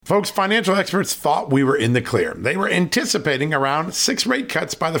Folks, financial experts thought we were in the clear. They were anticipating around 6 rate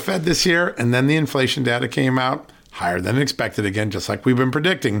cuts by the Fed this year, and then the inflation data came out higher than expected again, just like we've been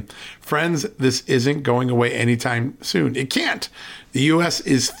predicting. Friends, this isn't going away anytime soon. It can't. The U.S.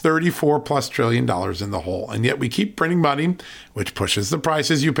 is $34+ trillion in the hole, and yet we keep printing money, which pushes the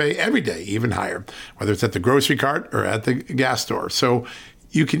prices you pay every day even higher, whether it's at the grocery cart or at the gas store. So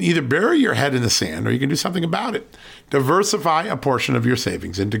you can either bury your head in the sand or you can do something about it. Diversify a portion of your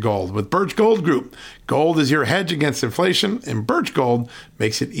savings into gold with Birch Gold Group. Gold is your hedge against inflation, and Birch Gold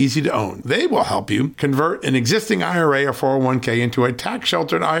makes it easy to own. They will help you convert an existing IRA or 401k into a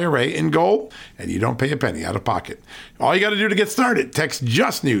tax-sheltered IRA in gold, and you don't pay a penny out of pocket. All you got to do to get started, text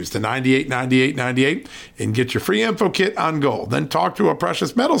Just News to 989898 and get your free info kit on gold. Then talk to a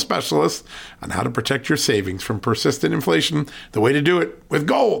precious metal specialist on how to protect your savings from persistent inflation. The way to do it with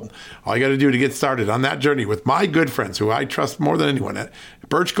gold. All you got to do to get started on that journey with my good friends who I trust more than anyone at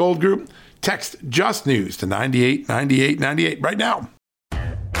Birch Gold Group, text Just News to 989898 right now.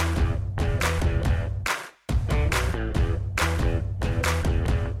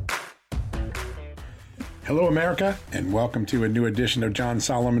 Hello, America, and welcome to a new edition of John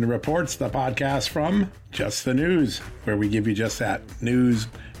Solomon Reports, the podcast from Just the News, where we give you just that. News,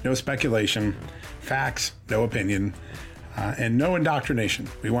 no speculation, facts, no opinion, and no indoctrination.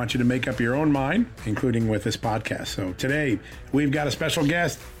 We want you to make up your own mind, including with this podcast. So today, we've got a special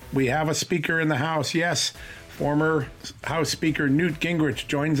guest. We have a speaker in the House. Yes, former House Speaker Newt Gingrich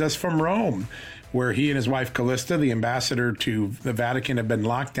joins us from Rome, where he and his wife Callista, the ambassador to the Vatican, have been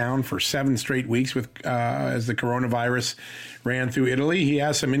locked down for 7 straight weeks as the coronavirus ran through Italy. He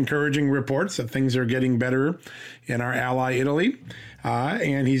has some encouraging reports that things are getting better in our ally Italy.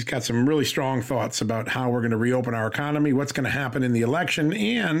 And he's got some really strong thoughts about how we're going to reopen our economy, what's going to happen in the election,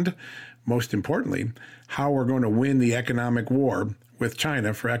 and most importantly, how we're going to win the economic war with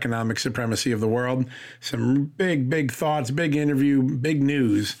China for economic supremacy of the world. Some big thoughts, big interview, big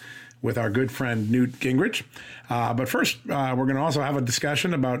news with our good friend Newt Gingrich. But first, we're going to also have a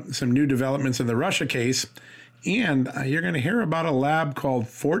discussion about some new developments in the Russia case. And you're going to hear about a lab called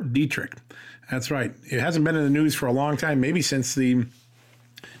Fort Detrick. That's right. It hasn't been in the news for a long time, maybe since the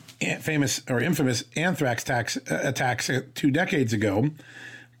famous or infamous anthrax attacks 2 decades ago.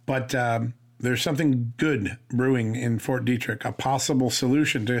 But there's something good brewing in Fort Detrick, a possible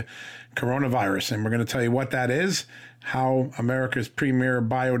solution to coronavirus. And we're going to tell you what that is, how America's premier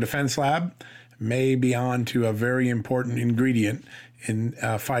biodefense lab may be on to a very important ingredient in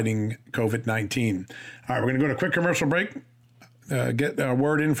fighting COVID-19. All right, we're going to go to a quick commercial break. Get a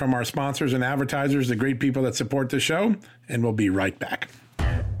word in from our sponsors and advertisers, the great people that support the show, and we'll be right back.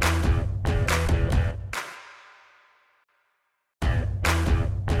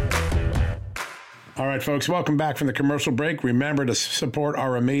 All right, folks, welcome back from the commercial break. Remember to support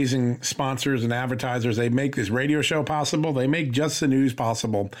our amazing sponsors and advertisers. They make this radio show possible. They make Just the News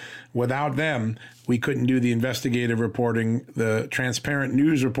possible. Without them, we couldn't do the investigative reporting, the transparent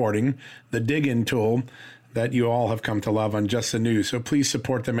news reporting, the dig-in tool that you all have come to love on Just the News. So please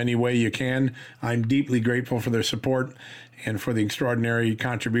support them any way you can. I'm deeply grateful for their support and for the extraordinary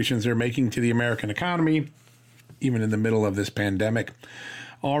contributions they're making to the American economy, even in the middle of this pandemic.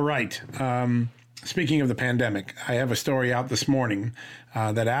 All right. Speaking of the pandemic, I have a story out this morning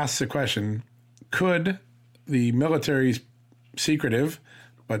that asks the question, could the military's secretive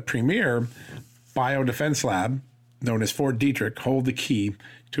but premier biodefense lab, known as Fort Detrick, hold the key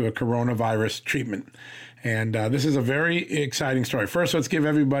to a coronavirus treatment? And this is a very exciting story. First, let's give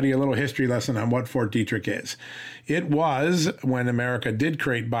everybody a little history lesson on what Fort Detrick is. It was when America did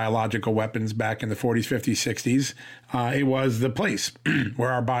create biological weapons back in the 40s, 50s, 60s. It was the place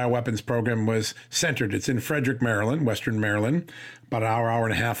where our bioweapons program was centered. It's in Frederick, Maryland, Western Maryland, about an hour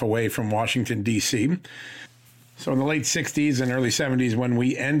and a half away from Washington, D.C. So in the late 60s and early 70s, when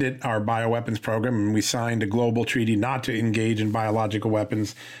we ended our bioweapons program and we signed a global treaty not to engage in biological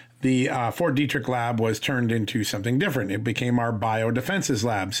weapons, the Fort Detrick lab was turned into something different. It became our biodefenses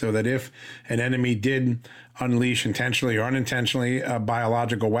lab, so that if an enemy did unleash intentionally or unintentionally a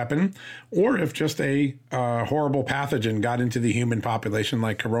biological weapon, or if just a horrible pathogen got into the human population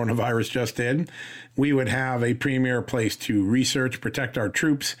like coronavirus just did, we would have a premier place to research, protect our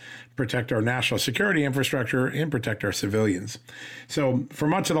troops, protect our national security infrastructure, and protect our civilians. So for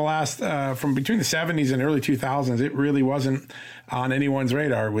much of the last, from between the 70s and early 2000s, it really wasn't on anyone's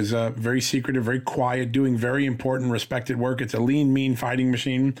radar. It was very secretive, very quiet, doing very important, respected work. It's a lean, mean fighting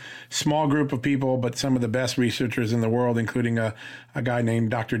machine, small group of people, but some of the best researchers in the world, including a guy named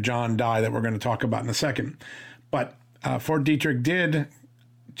Dr. John Dye that we're going to talk about in a second. But Fort Detrick did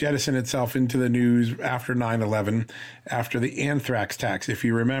jettison itself into the news after 9/11, after the anthrax attacks. If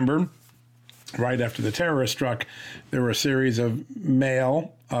you remember, right after the terrorist struck, there were a series of mailed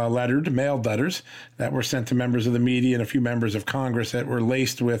letters that were sent to members of the media and a few members of Congress that were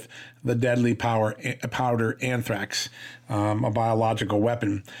laced with the deadly powder anthrax, a biological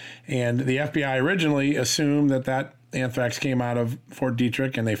weapon. And the FBI originally assumed that anthrax came out of Fort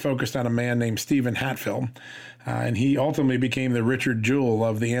Detrick, and they focused on a man named Stephen Hatfield. And he ultimately became the Richard Jewell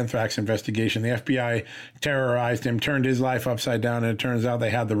of the anthrax investigation. The FBI terrorized him, turned his life upside down, and it turns out they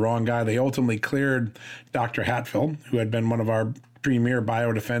had the wrong guy. They ultimately cleared Dr. Hatfield, who had been one of our premier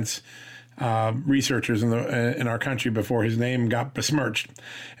biodefense researchers in our country before his name got besmirched.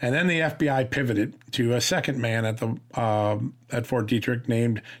 And then the FBI pivoted to a second man at Fort Detrick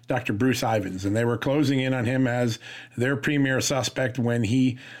named Dr. Bruce Ivins, and they were closing in on him as their premier suspect when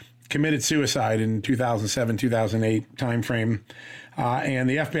he committed suicide in 2007, 2008 timeframe. And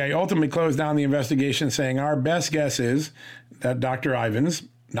the FBI ultimately closed down the investigation, saying our best guess is that Dr. Ivins,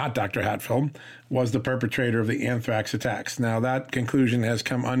 not Dr. Hatfield, was the perpetrator of the anthrax attacks. Now, that conclusion has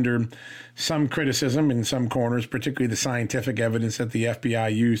come under some criticism in some corners, particularly the scientific evidence that the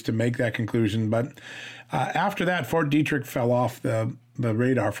FBI used to make that conclusion. But after that, Fort Detrick fell off the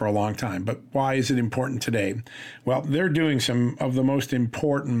radar for a long time. But why is it important today? Well, they're doing some of the most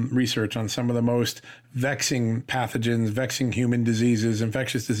important research on some of the most vexing pathogens, vexing human diseases,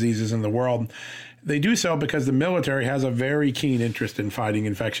 infectious diseases in the world. They do so because the military has a very keen interest in fighting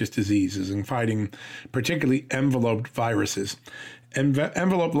infectious diseases and fighting particularly enveloped viruses.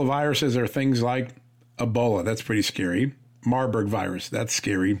 Enveloped viruses are things like Ebola, that's pretty scary. Marburg virus, that's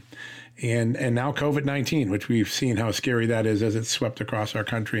scary. And now COVID-19, which we've seen how scary that is as it swept across our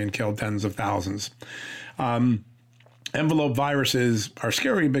country and killed tens of thousands. Envelope viruses are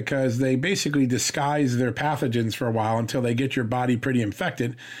scary because they basically disguise their pathogens for a while until they get your body pretty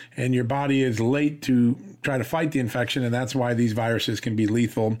infected, and your body is late to try to fight the infection, and that's why these viruses can be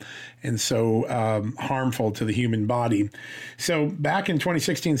lethal and so harmful to the human body. So back in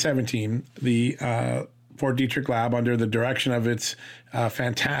 2016-17, the Fort Detrick lab, under the direction of its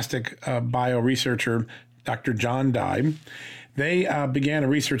fantastic bio researcher, Dr. John Dye, they began a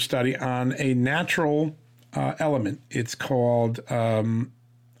research study on a natural element. It's called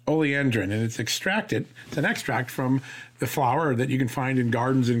oleandrin, and it's extracted. It's an extract from the flower that you can find in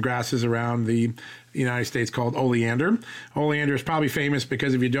gardens and grasses around the United States called oleander. Oleander is probably famous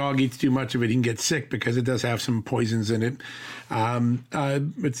because if your dog eats too much of it, he can get sick because it does have some poisons in it.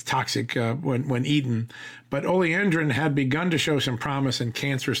 It's toxic when eaten. But oleandrin had begun to show some promise in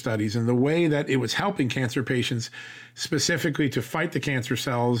cancer studies, and the way that it was helping cancer patients specifically to fight the cancer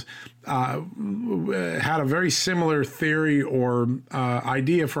cells had a very similar theory or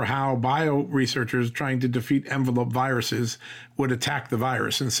idea for how bio researchers trying to defeat envelope viruses would attack the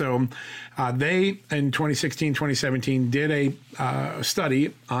virus. And so they, in 2016, 2017, did a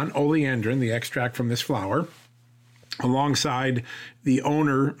study on oleandrin, the extract from this flower, alongside the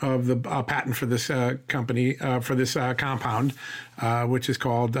owner of the patent for this company, for this compound, which is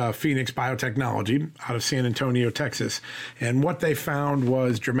called Phoenix Biotechnology out of San Antonio, Texas. And what they found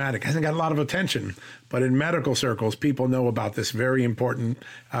was dramatic. It hasn't got a lot of attention, but in medical circles, people know about this very important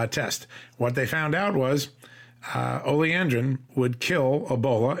test. What they found out was oleandrin would kill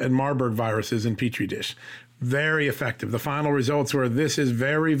Ebola and Marburg viruses in Petri dish. Very effective. The final results were this is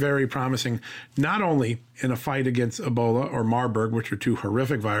very, very promising, not only in a fight against Ebola or Marburg, which are two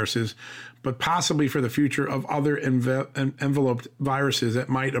horrific viruses, but possibly for the future of other enveloped viruses that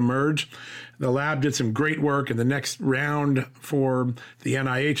might emerge. The lab did some great work, and the next round for the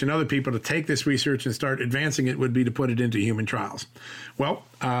NIH and other people to take this research and start advancing it would be to put it into human trials. Well,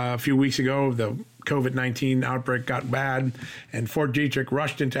 a few weeks ago, the COVID-19 outbreak got bad, and Fort Detrick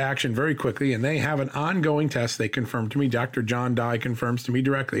rushed into action very quickly, and they have an ongoing test. They confirmed to me, Dr. John Dye confirms to me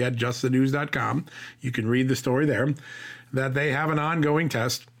directly at justthenews.com. You can read the story there, that they have an ongoing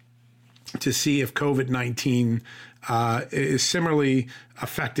test to see if COVID-19 is similarly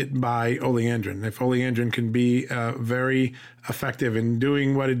affected by oleandrin. If oleandrin can be very effective in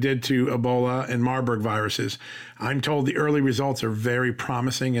doing what it did to Ebola and Marburg viruses, I'm told the early results are very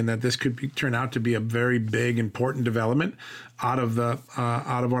promising, and that this could turn out to be a very big, important development out of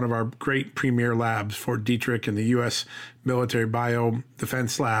one of our great premier labs, Fort Detrick and the U.S. Military Bio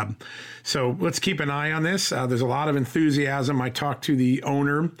Defense Lab. So let's keep an eye on this. There's a lot of enthusiasm. I talked to the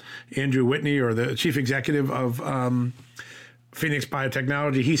owner, Andrew Whitney, or the chief executive of Phoenix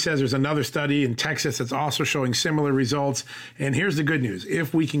Biotechnology. He says there's another study in Texas that's also showing similar results. And here's the good news.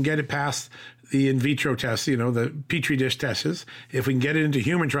 If we can get it past the in vitro tests, the Petri dish tests, if we can get it into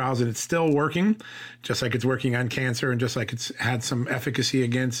human trials and it's still working, just like it's working on cancer and just like it's had some efficacy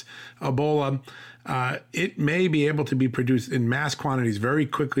against Ebola, it may be able to be produced in mass quantities very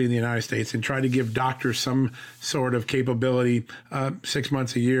quickly in the United States and try to give doctors some sort of capability 6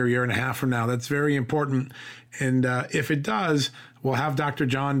 months, a year and a half from now. That's very important. And if it does, we'll have Dr.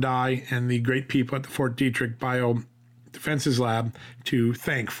 John Dye and the great people at the Fort Detrick Biodefenses Lab to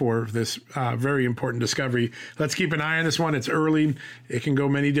thank for this very important discovery. Let's keep an eye on this one. It's early. It can go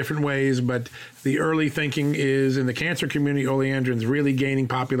many different ways, but the early thinking is in the cancer community, oleandrin's really gaining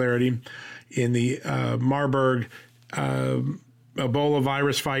popularity. In the Marburg Ebola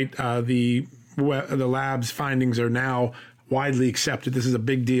virus fight, the lab's findings are now widely accepted. This is a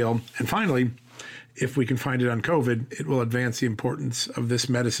big deal. And finally, if we can find it on COVID, it will advance the importance of this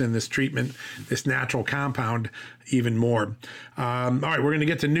medicine, this treatment, this natural compound even more. All right, we're going to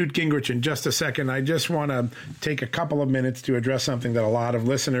get to Newt Gingrich in just a second. I just want to take a couple of minutes to address something that a lot of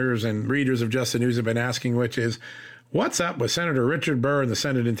listeners and readers of Just the News have been asking, which is, what's up with Senator Richard Burr and the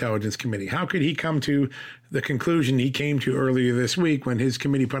Senate Intelligence Committee? How could he come to the conclusion he came to earlier this week when his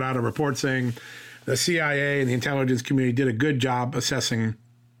committee put out a report saying the CIA and the intelligence community did a good job assessing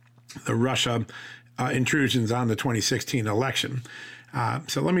the Russia intrusions on the 2016 election?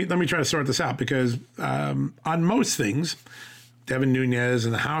 So let me try to sort this out, because on most things, Devin Nunes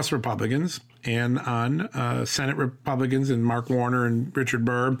and the House Republicans, and on Senate Republicans and Mark Warner and Richard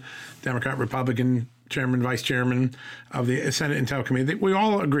Burr, Democrat Republican Chairman, Vice Chairman of the Senate Intel Committee, we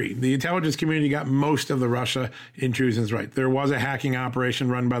all agree the intelligence community got most of the Russia intrusions right. There was a hacking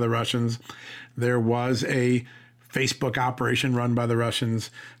operation run by the Russians. There was a Facebook operation run by the Russians.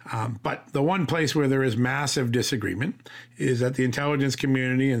 But the one place where there is massive disagreement is that the intelligence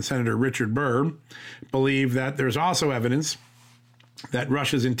community and Senator Richard Burr believe that there's also evidence that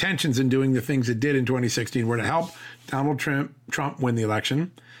Russia's intentions in doing the things it did in 2016 were to help Donald Trump win the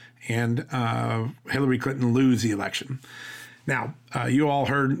election and Hillary Clinton lose the election. Now, you all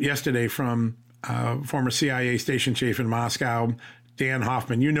heard yesterday from former CIA station chief in Moscow, Dan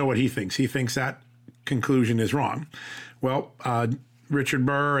Hoffman. You know what he thinks. He thinks that conclusion is wrong. Well, Richard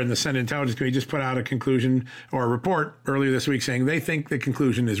Burr and the Senate Intelligence Committee just put out a conclusion or a report earlier this week saying they think the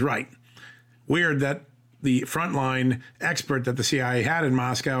conclusion is right. Weird that the frontline expert that the CIA had in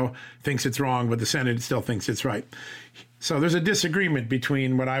Moscow thinks it's wrong, but the Senate still thinks it's right. So there's a disagreement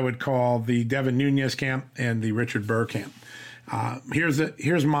between what I would call the Devin Nunes camp and the Richard Burr camp.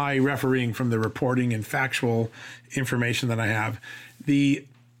 Here's my refereeing from the reporting and factual information that I have. The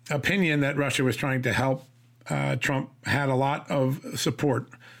opinion that Russia was trying to help Trump had a lot of support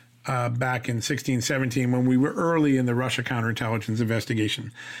back in 16-17 when we were early in the Russia counterintelligence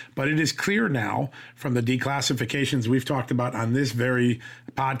investigation. But it is clear now from the declassifications we've talked about on this very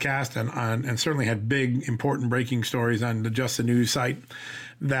podcast and certainly had big, important breaking stories on the Just the News site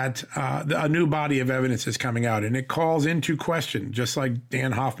that a new body of evidence is coming out, and it calls into question, just like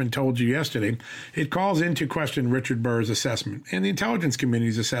Dan Hoffman told you yesterday, it calls into question Richard Burr's assessment and the intelligence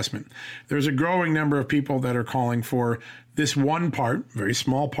community's assessment. There's a growing number of people that are calling for this one part, very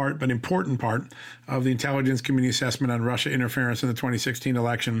small part, but important part of the intelligence community assessment on Russia interference in the 2016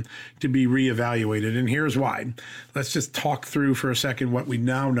 election to be reevaluated. And here's why. Let's just talk through for a second what we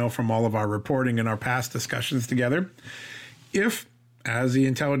now know from all of our reporting and our past discussions together. If, as the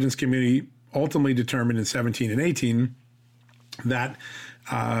intelligence community ultimately determined in 17 and 18, that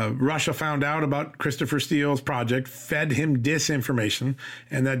Russia found out about Christopher Steele's project, fed him disinformation,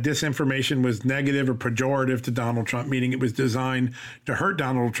 and that disinformation was negative or pejorative to Donald Trump, meaning it was designed to hurt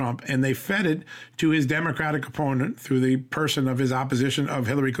Donald Trump, and they fed it to his Democratic opponent through the person of his opposition, of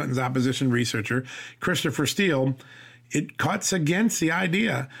Hillary Clinton's opposition researcher, Christopher Steele. It cuts against the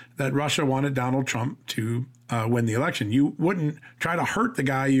idea that Russia wanted Donald Trump to win the election. You wouldn't try to hurt the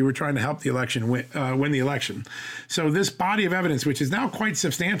guy you were trying to help the election win the election. So this body of evidence, which is now quite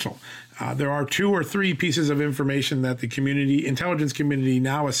substantial, there are 2 or 3 pieces of information that the intelligence community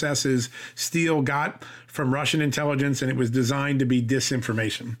now assesses Steele got from Russian intelligence, and it was designed to be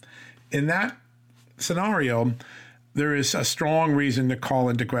disinformation. In that scenario, there is a strong reason to call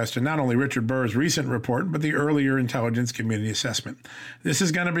into question not only Richard Burr's recent report, but the earlier intelligence community assessment. This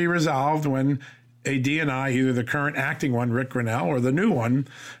is going to be resolved when a DNI, either the current acting one, Rick Grinnell, or the new one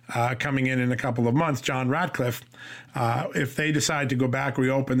coming in a couple of months, John Ratcliffe, if they decide to go back,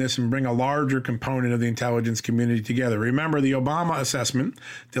 reopen this, and bring a larger component of the intelligence community together. Remember, the Obama assessment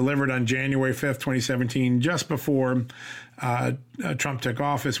delivered on January 5th, 2017, just before Trump took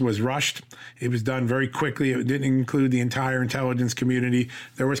office, was rushed. It was done very quickly. It didn't include the entire intelligence community.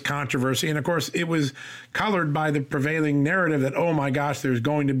 There was controversy. And of course, it was colored by the prevailing narrative that, oh my gosh, there's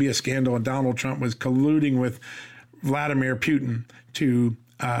going to be a scandal and Donald Trump was colluding with Vladimir Putin to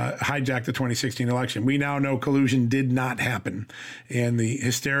hijack the 2016 election. We now know collusion did not happen, and the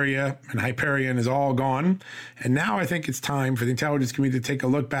hysteria and Hyperion is all gone. And now I think it's time for the intelligence community to take a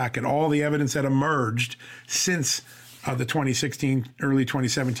look back at all the evidence that emerged since the 2016, early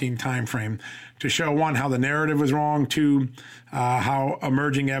 2017 timeframe to show, one, how the narrative was wrong, two, how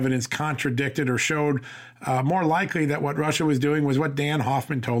emerging evidence contradicted or showed more likely that what Russia was doing was what Dan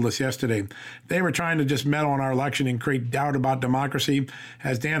Hoffman told us yesterday. They were trying to just meddle in our election and create doubt about democracy.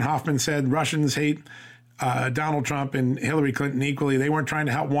 As Dan Hoffman said, Russians hate Donald Trump and Hillary Clinton equally. They weren't trying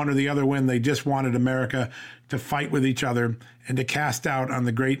to help one or the other win. They just wanted America to fight with each other and to cast doubt on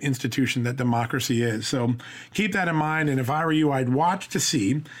the great institution that democracy is. So keep that in mind. And if I were you, I'd watch to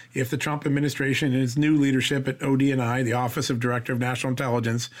see if the Trump administration and its new leadership at ODNI, the Office of Director of National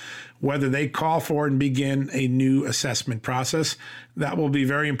Intelligence, whether they call for and begin a new assessment process. That will be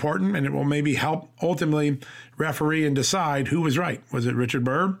very important, and it will maybe help ultimately referee and decide who was right. Was it Richard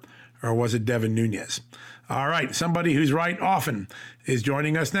Burr or was it Devin Nunes? All right, somebody who's right often is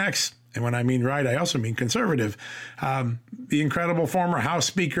joining us next. And when I mean right, I also mean conservative. The incredible former House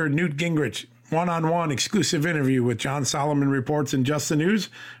Speaker Newt Gingrich, one-on-one exclusive interview with John Solomon reports in Just the News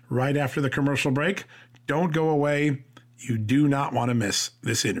right after the commercial break. Don't go away. You do not want to miss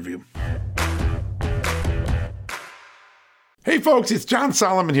this interview. Hey folks, it's John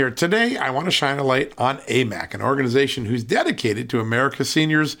Solomon here. Today, I want to shine a light on AMAC, an organization who's dedicated to America's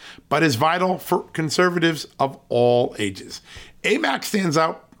seniors, but is vital for conservatives of all ages. AMAC stands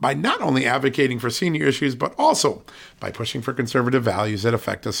out by not only advocating for senior issues, but also by pushing for conservative values that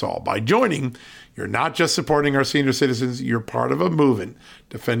affect us all. By joining, you're not just supporting our senior citizens, you're part of a movement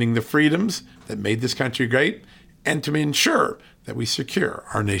defending the freedoms that made this country great and to ensure that we secure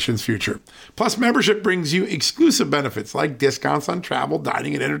our nation's future. Plus, membership brings you exclusive benefits like discounts on travel,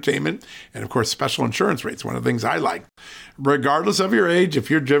 dining, and entertainment, and of course, special insurance rates, one of the things I like. Regardless of your age, if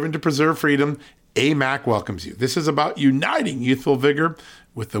you're driven to preserve freedom, AMAC welcomes you. This is about uniting youthful vigor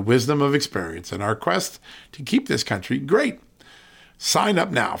with the wisdom of experience in our quest to keep this country great. Sign up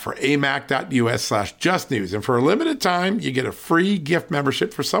now for amac.us/justnews, and for a limited time, you get a free gift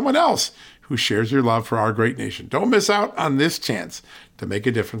membership for someone else who shares your love for our great nation. Don't miss out on this chance to make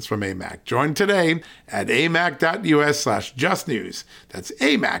a difference from AMAC. Join today at amac.us/justnews. That's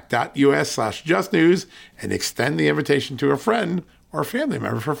amac.us/justnews, and extend the invitation to a friend or a family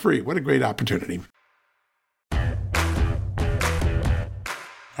member for free. What a great opportunity.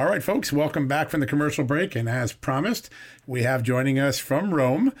 All right, folks, welcome back from the commercial break. And as promised, we have joining us from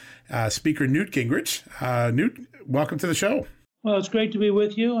Rome, Speaker Newt Gingrich. Newt, welcome to the show. Well, it's great to be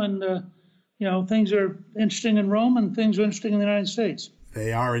with you. And, things are interesting in Rome and things are interesting in the United States.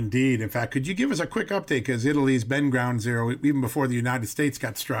 They are indeed. In fact, could you give us a quick update? Because Italy's been ground zero even before the United States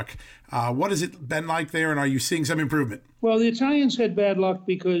got struck. What has it been like there, and are you seeing some improvement? Well, the Italians had bad luck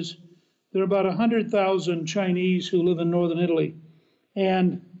because there are about 100,000 Chinese who live in northern Italy.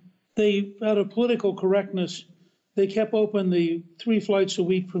 And they, out of political correctness, they kept open the 3 flights a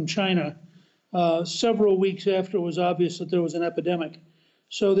week from China several weeks after it was obvious that there was an epidemic.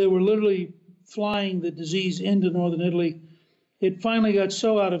 So they were literally flying the disease into northern Italy. It finally got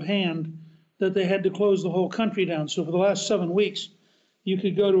so out of hand that they had to close the whole country down. So for the last 7 weeks, you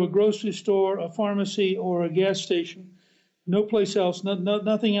could go to a grocery store, a pharmacy, or a gas station. No place else,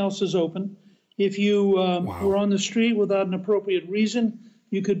 nothing else is open. If you were on the street without an appropriate reason,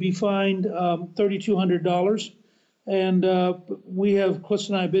 you could be fined $3,200. And we have, Clista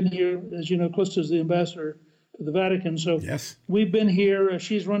and I have been here, as you know, Clista is the ambassador to the Vatican. So yes, we've been here.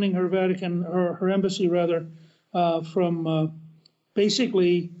 She's running her Vatican, or her embassy rather, from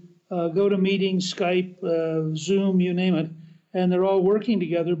basically go to meetings, Skype, Zoom, you name it. And they're all working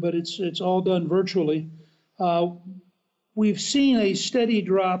together, but it's all done virtually. We've seen a steady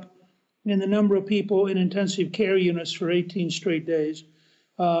drop in the number of people in intensive care units for 18 straight days.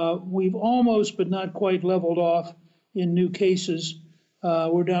 We've almost, but not quite, leveled off in new cases.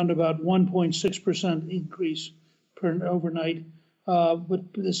 We're down to about 1.6% increase per overnight, but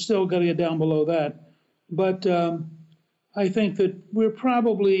it's still got to get down below that. But I think that we're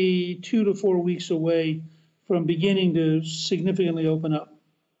probably 2 to 4 weeks away from beginning to significantly open up.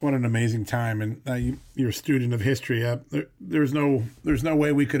 What an amazing time! And you're a student of history. There's no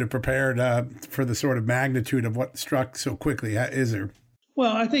way we could have prepared for the sort of magnitude of what struck so quickly. Is there?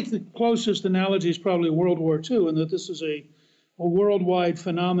 Well, I think the closest analogy is probably World War II, and that this is a worldwide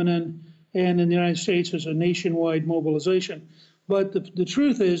phenomenon, and in the United States, it's a nationwide mobilization. But the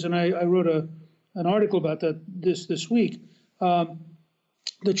truth is, and I wrote an article about that this week,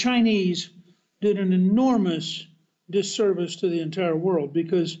 the Chinese did an enormous disservice to the entire world,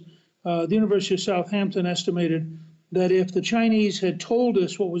 because the University of Southampton estimated that if the Chinese had told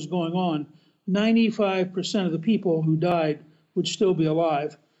us what was going on, 95% of the people who died would still be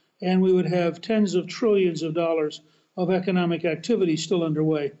alive, and we would have tens of trillions of dollars of economic activity still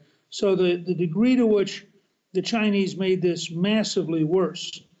underway. So the degree to which the Chinese made this massively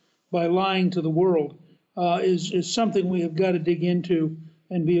worse by lying to the world is something we have got to dig into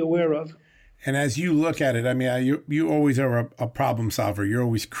and be aware of. And as you look at it, I mean, you always are a problem solver. You're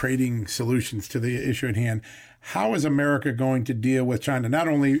always creating solutions to the issue at hand. How is America going to deal with China, not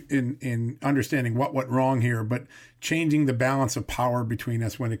only in understanding what went wrong here, but changing the balance of power between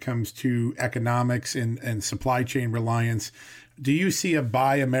us when it comes to economics and supply chain reliance? Do you see a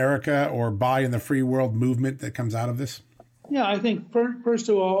buy America or buy in the free world movement that comes out of this? Yeah, I think first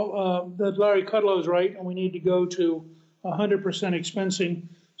of all, that Larry Kudlow is right, and we need to go to 100% expensing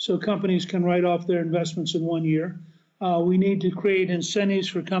so companies can write off their investments in 1 year. We need to create incentives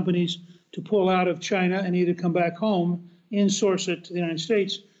for companies to pull out of China and either come back home, in-source it to the United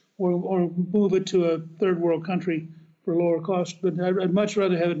States, or move it to a third world country for lower cost. But I'd much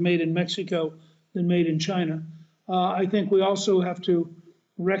rather have it made in Mexico than made in China. I think we also have to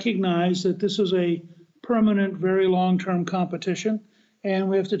recognize that this is a permanent, very long-term competition, and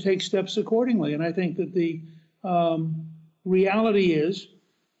we have to take steps accordingly. And I think that the reality is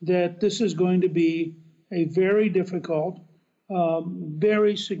that this is going to be a very difficult,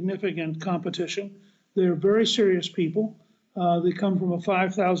 very significant competition. They're very serious people. They come from a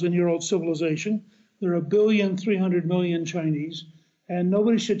 5,000-year-old civilization. There are 1,300,000,000 Chinese, and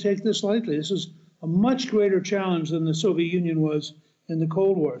nobody should take this lightly. This is a much greater challenge than the Soviet Union was in the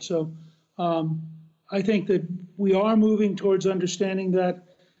Cold War. So I think that we are moving towards understanding that.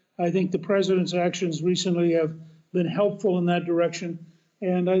 I think the president's actions recently have been helpful in that direction.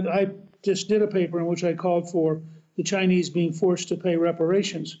 And I just did a paper in which I called for the Chinese being forced to pay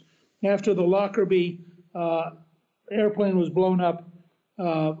reparations. After the Lockerbie airplane was blown up,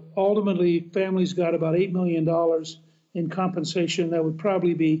 ultimately families got about $8 million in compensation. That would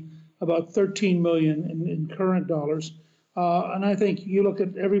probably be about $13 million in current dollars. And I think you look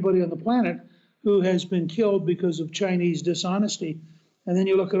at everybody on the planet who has been killed because of Chinese dishonesty, and then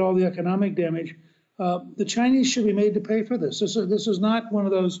you look at all the economic damage. The Chinese should be made to pay for this. This is not one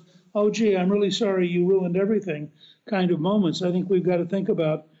of those, oh, gee, I'm really sorry you ruined everything kind of moments. I think we've got to think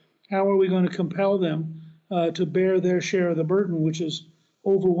about how are we going to compel them to bear their share of the burden, which is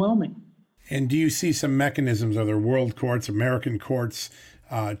overwhelming. And do you see some mechanisms, are there world courts, American courts,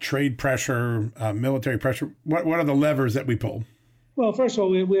 trade pressure, military pressure? What are the levers that we pull? Well, first of all,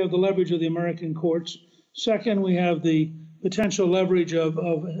 we have the leverage of the American courts. Second, we have the potential leverage of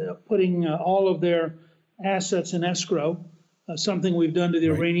putting all of their assets in escrow, something we've done to the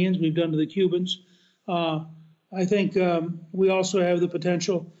Iranians, we've done to the Cubans. I think we also have the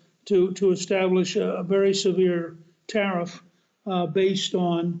potential to establish a very severe tariff based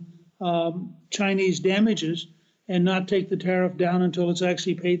on Chinese damages and not take the tariff down until it's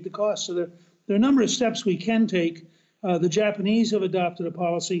actually paid the cost. So there are a number of steps we can take. The Japanese have adopted a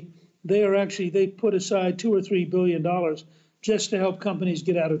policy. They put aside $2 or $3 billion just to help companies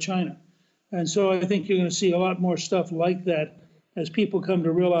get out of China. And so I think you're going to see a lot more stuff like that as people come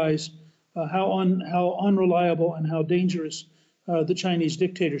to realize how unreliable and how dangerous the Chinese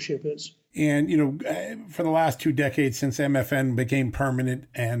dictatorship is. And, for the last 2 decades since MFN became permanent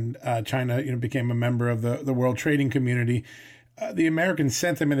and China, became a member of the World Trading Community, the American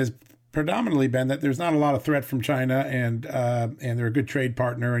sentiment has predominantly been that there's not a lot of threat from China and they're a good trade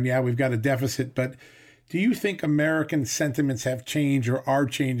partner. And yeah, we've got a deficit. But do you think American sentiments have changed or are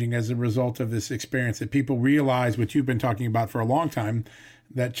changing as a result of this experience, that people realize what you've been talking about for a long time,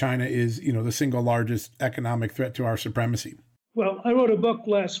 that China is, the single largest economic threat to our supremacy? Well, I wrote a book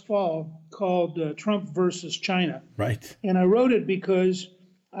last fall called Trump versus China. Right. And I wrote it because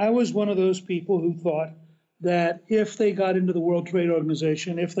I was one of those people who thought that if they got into the World Trade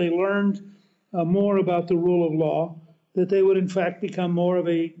Organization, if they learned more about the rule of law, that they would in fact become more of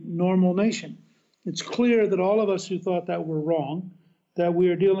a normal nation. It's clear that all of us who thought that were wrong, that we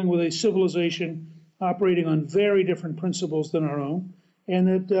are dealing with a civilization operating on very different principles than our own,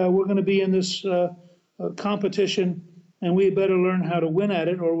 and that we're going to be in this competition and we better learn how to win at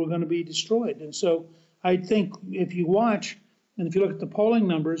it, or we're going to be destroyed. And so I think if you watch, and if you look at the polling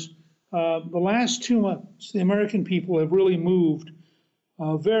numbers, the last 2 months, the American people have really moved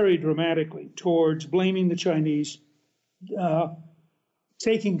very dramatically towards blaming the Chinese,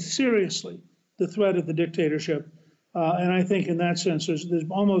 taking seriously the threat of the dictatorship. And I think in that sense, there's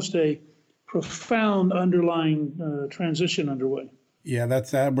almost a profound underlying transition underway. Yeah,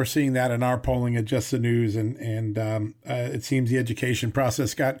 that's we're seeing that in our polling at Just the News, and it seems the education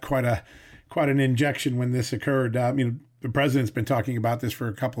process got quite an injection when this occurred. The president's been talking about this for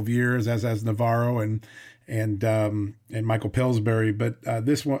a couple of years, as has Navarro and Michael Pillsbury, but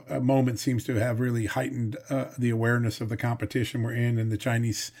this moment seems to have really heightened the awareness of the competition we're in and the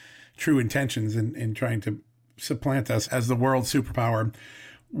Chinese true intentions in trying to supplant us as the world superpower.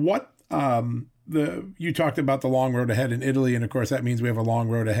 What you talked about the long road ahead in Italy, and of course that means we have a long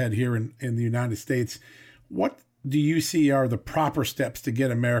road ahead here in the United States. What do you see are the proper steps to get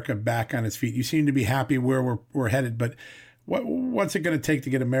America back on its feet? You seem to be happy where we're headed, but what's it going to take to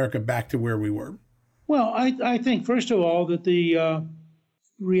get America back to where we were? Well, I think, first of all, that the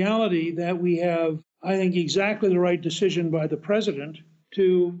reality that we have, I think, exactly the right decision by the president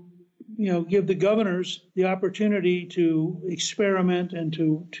to, give the governors the opportunity to experiment and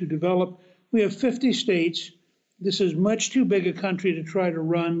to develop. We have 50 states. This is much too big a country to try to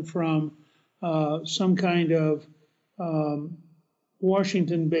run from some kind of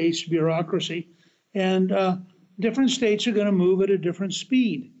Washington-based bureaucracy. And different states are going to move at a different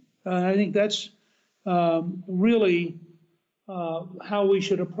speed. I think that's really how we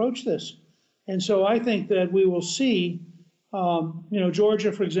should approach this. And so I think that we will see,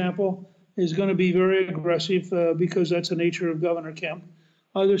 Georgia, for example, is going to be very aggressive because that's the nature of Governor Kemp.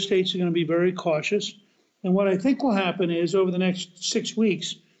 Other states are going to be very cautious. And what I think will happen is over the next 6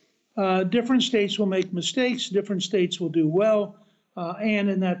 weeks, different states will make mistakes, different states will do well, and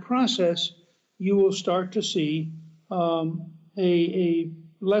in that process, you will start to see a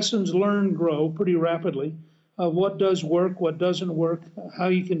lessons learned grow pretty rapidly of what does work, what doesn't work, how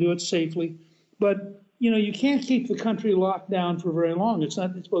you can do it safely. But you can't keep the country locked down for very long. It's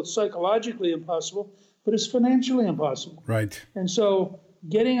both psychologically impossible, but it's financially impossible. Right. And so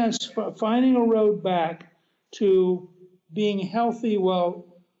finding a road back to being healthy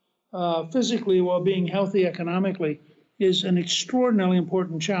physically while being healthy economically is an extraordinarily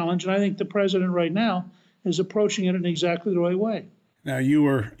important challenge. And I think the president right now is approaching it in exactly the right way. Now, you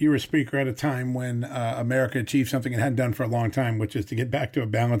were speaker at a time when America achieved something it hadn't done for a long time, which is to get back to a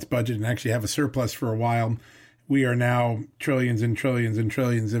balanced budget and actually have a surplus for a while. We are now trillions and trillions and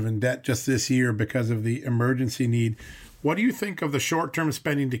trillions of in debt just this year because of the emergency need. What do you think of the short-term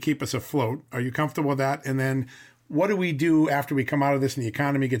spending to keep us afloat? Are you comfortable with that? And then what do we do after we come out of this and the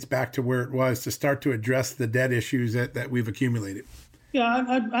economy gets back to where it was to start to address the debt issues that we've accumulated? Yeah,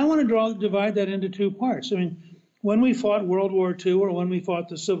 I want to divide that into two parts. I mean, when we fought World War II or when we fought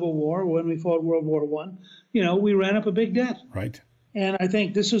the Civil War or when we fought World War I, we ran up a big debt. Right. And I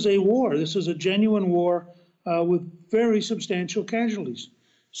think this is a war. This is a genuine war with very substantial casualties.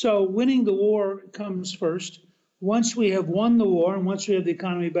 So winning the war comes first. Once we have won the war and once we have the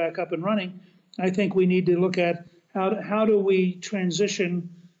economy back up and running, I think we need to look at how do we transition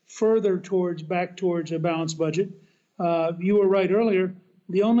further back towards a balanced budget. You were right earlier.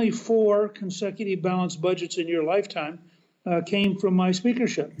 The only 4 consecutive balanced budgets in your lifetime came from my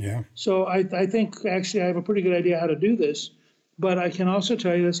speakership. Yeah. So I think actually I have a pretty good idea how to do this, but I can also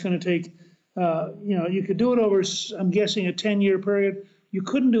tell you that's going to take, you could do it over, I'm guessing, a 10-year period. You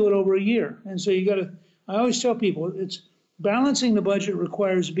couldn't do it over a year. And so I always tell people, it's balancing the budget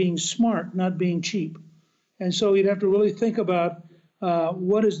requires being smart, not being cheap. And so you'd have to really think about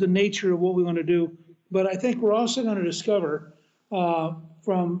what is the nature of what we want to do. But I think we're also going to discover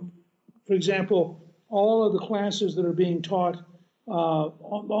from, for example, all of the classes that are being taught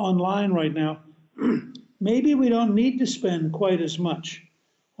online right now, maybe we don't need to spend quite as much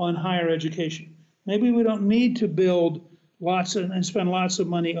on higher education. Maybe we don't need to build and spend lots of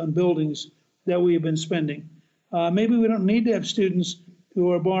money on buildings that we have been spending. Maybe we don't need to have students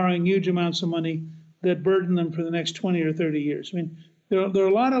who are borrowing huge amounts of money that burden them for the next 20 or 30 years. I mean, there are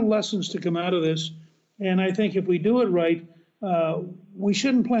a lot of lessons to come out of this. And I think if we do it right, we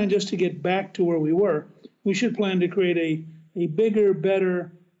shouldn't plan just to get back to where we were. We should plan to create a bigger,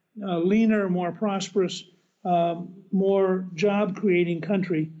 better, leaner, more prosperous, more job-creating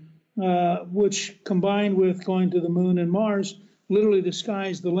country, which combined with going to the moon and Mars, literally the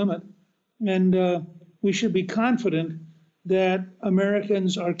sky's the limit. And we should be confident that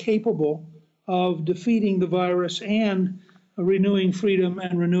Americans are capable of defeating the virus and renewing freedom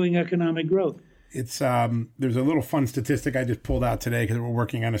and renewing economic growth. It's there's a little fun statistic I just pulled out today because we're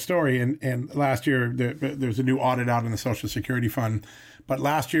working on a story. And last year there's a new audit out in the Social Security Fund. But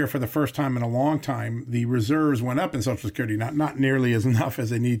last year, for the first time in a long time, the reserves went up in Social Security, not nearly as enough as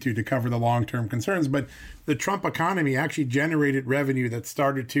they need to cover the long-term concerns. But the Trump economy actually generated revenue that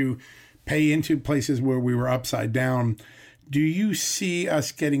started to pay into places where we were upside down. Do you see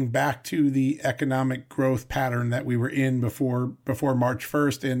us getting back to the economic growth pattern that we were in before March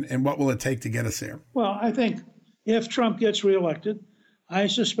 1st? And what will it take to get us there? Well, I think if Trump gets reelected, I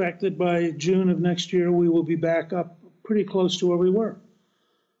suspect that by June of next year, we will be back up pretty close to where we were.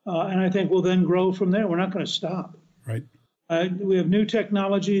 And I think we'll then grow from there. We're not going to stop. Right. We have new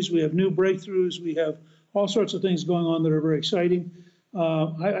technologies. We have new breakthroughs. We have all sorts of things going on that are very exciting.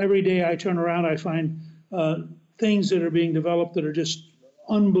 Every day I turn around, I find things that are being developed that are just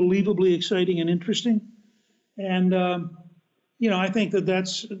unbelievably exciting and interesting. And, I think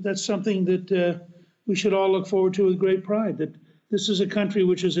that's something that we should all look forward to with great pride, that this is a country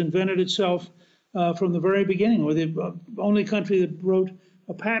which has invented itself from the very beginning. We're the only country that wrote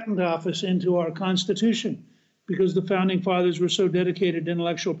a patent office into our Constitution because the founding fathers were so dedicated to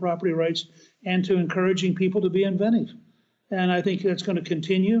intellectual property rights and to encouraging people to be inventive. And I think that's going to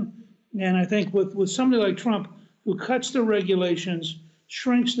continue. And I think with somebody like Trump, who cuts the regulations,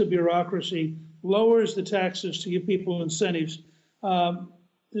 shrinks the bureaucracy, lowers the taxes to give people incentives,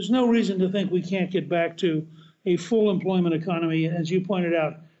 there's no reason to think we can't get back to a full employment economy, as you pointed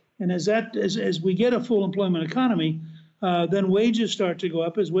out. And as we get a full employment economy, then wages start to go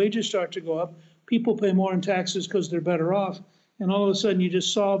up. As wages start to go up, people pay more in taxes because they're better off. And all of a sudden, you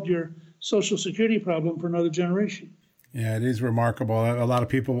just solved your Social Security problem for another generation. Yeah, it is remarkable. A lot of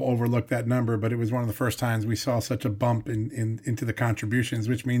people overlook that number, but it was one of the first times we saw such a bump into the contributions,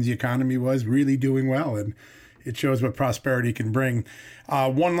 which means the economy was really doing well. And it shows what prosperity can bring.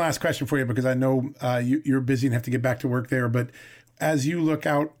 One last question for you, because I know you're busy and have to get back to work there. But as you look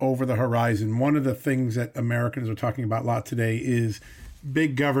out over the horizon, one of the things that Americans are talking about a lot today is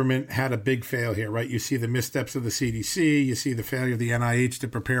big government had a big fail here, right? You see the missteps of the CDC. You see the failure of the NIH to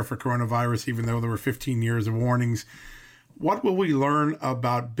prepare for coronavirus, even though there were 15 years of warnings. What will we learn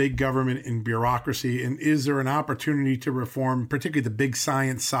about big government and bureaucracy? And is there an opportunity to reform, particularly the big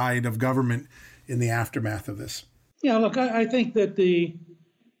science side of government, in the aftermath of this? Yeah, look, I think that the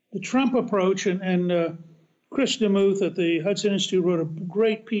Trump approach, and Chris DeMuth at the Hudson Institute wrote a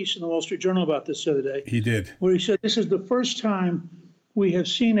great piece in the Wall Street Journal about this the other day. He did. Where he said this is the first time we have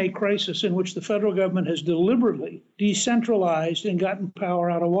seen a crisis in which the federal government has deliberately decentralized and gotten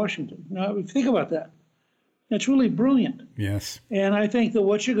power out of Washington. Now, think about that. That's really brilliant. Yes. And I think that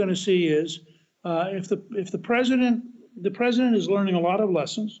what you're going to see is if the president is learning a lot of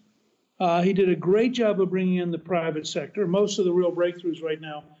lessons. He did a great job of bringing in the private sector. Most of the real breakthroughs right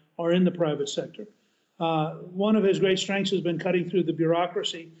now are in the private sector. One of his great strengths has been cutting through the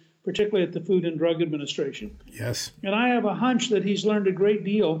bureaucracy, particularly at the Food and Drug Administration. Yes. And I have a hunch that he's learned a great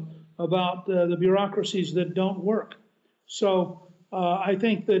deal about the bureaucracies that don't work. So I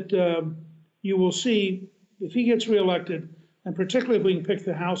think that you will see, if he gets reelected, and particularly if we can pick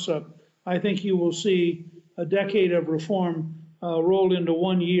the House up, I think you will see a decade of reform rolled into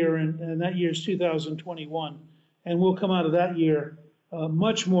 1 year, and that year is 2021. And we'll come out of that year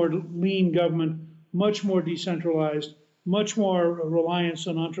much more lean government, much more decentralized, much more reliance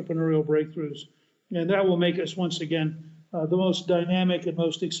on entrepreneurial breakthroughs. And that will make us, once again, the most dynamic and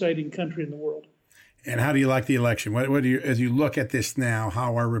most exciting country in the world. And how do you like the election? What do you, as you look at this now,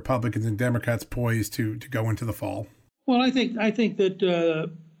 how are Republicans and Democrats poised to go into the fall? Well, I think that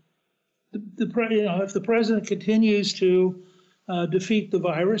if the president continues to defeat the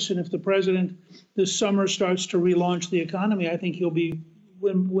virus, and if the president this summer starts to relaunch the economy, I think he'll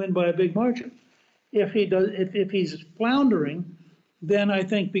win by a big margin. If he's floundering, then I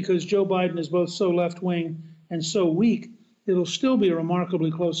think because Joe Biden is both so left wing and so weak, it'll still be a remarkably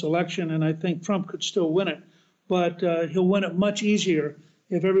close election, and I think Trump could still win it. But he'll win it much easier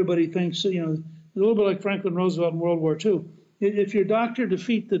if everybody thinks, a little bit like Franklin Roosevelt in World War II. If your doctor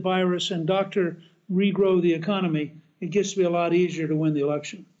defeat the virus and doctor regrow the economy, it gets to be a lot easier to win the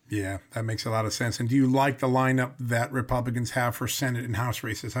election. Yeah, that makes a lot of sense. And do you like the lineup that Republicans have for Senate and House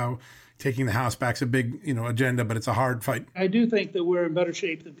races? How taking the House back's a big, agenda, but it's a hard fight. I do think that we're in better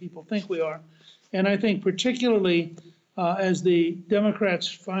shape than people think we are. And I think particularly as the Democrats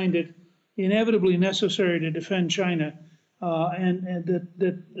find it inevitably necessary to defend China and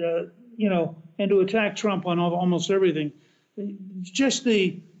to attack Trump on almost everything. Just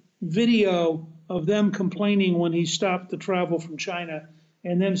the video of them complaining when he stopped the travel from China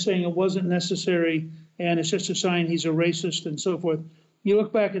and them saying it wasn't necessary and it's just a sign he's a racist and so forth. You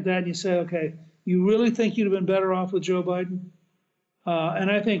look back at that and you say, okay, You really think you'd have been better off with Joe Biden?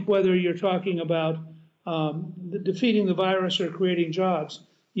 And I think whether you're talking about defeating the virus or creating jobs,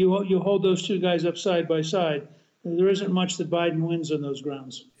 you hold those two guys up side by side. There isn't much that Biden wins on those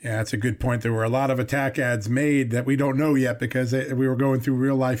grounds. Yeah, that's a good point. There were a lot of attack ads made that we don't know yet because we were going through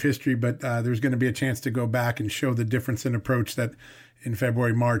real life history, but there's going to be a chance to go back and show the difference in approach that in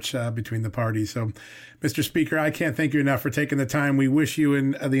February, March between the parties. So, Mr. Speaker, I can't thank you enough for taking the time. We wish you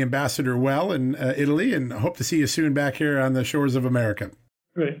and the ambassador well in Italy and hope to see you soon back here on the shores of America.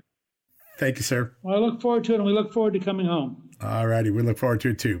 Great. Thank you, sir. Well, I look forward to it, and we look forward to coming home. All righty. We look forward to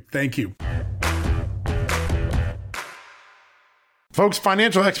it, too. Thank you. Folks,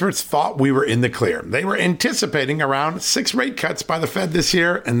 financial experts thought we were in the clear. They were anticipating around 6 rate cuts by the Fed this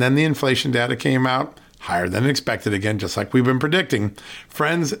year, and then the inflation data came out higher than expected again, just like we've been predicting.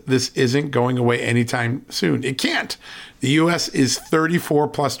 Friends, this isn't going away anytime soon. It can't. The U.S. is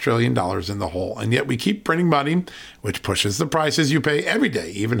 $34+ trillion in the hole, and yet we keep printing money, which pushes the prices you pay every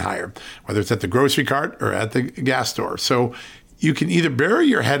day even higher, whether it's at the grocery cart or at the gas store. So you can either bury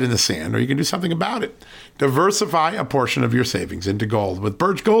your head in the sand or you can do something about it. Diversify a portion of your savings into gold with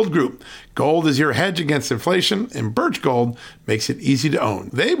Birch Gold Group. Gold is your hedge against inflation, and Birch Gold makes it easy to own.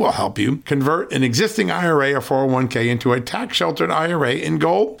 They will help you convert an existing IRA or 401k into a tax-sheltered IRA in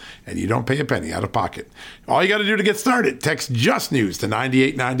gold, and you don't pay a penny out of pocket. All you got to do to get started, text Just News to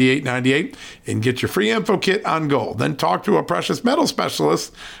 989898 and get your free info kit on gold. Then talk to a precious metal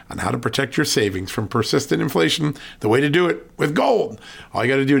specialist on how to protect your savings from persistent inflation. The way to do it with gold. All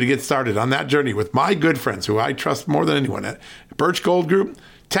you got to do to get started on that journey with my good friends who I trust more than anyone at Birch Gold Group,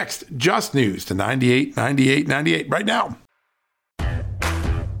 text Just News to 989898 right now.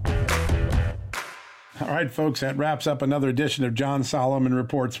 All right, folks, that wraps up another edition of John Solomon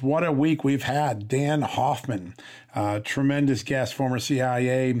Reports. What a week we've had. Dan Hoffman, tremendous guest, former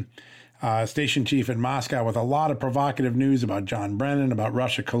CIA station chief in Moscow, with a lot of provocative news about John Brennan, about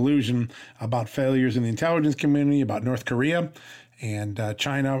Russia collusion, about failures in the intelligence community, about North Korea and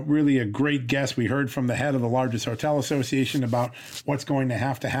China. Really a great guest. We heard from the head of the largest hotel association about what's going to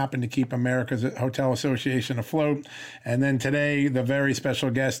have to happen to keep America's hotel association afloat. And then today, the very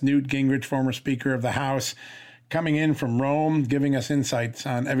special guest, Newt Gingrich, former Speaker of the House, coming in from Rome, giving us insights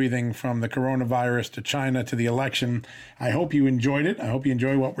on everything from the coronavirus to China to the election. I hope you enjoyed it. I hope you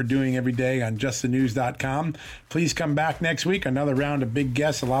enjoy what we're doing every day on justthenews.com. Please come back next week. Another round of big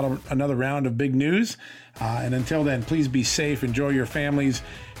guests, another round of big news. And until then, please be safe. Enjoy your families.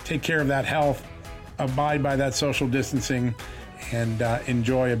 Take care of that health. Abide by that social distancing. And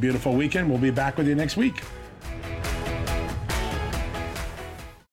enjoy a beautiful weekend. We'll be back with you next week.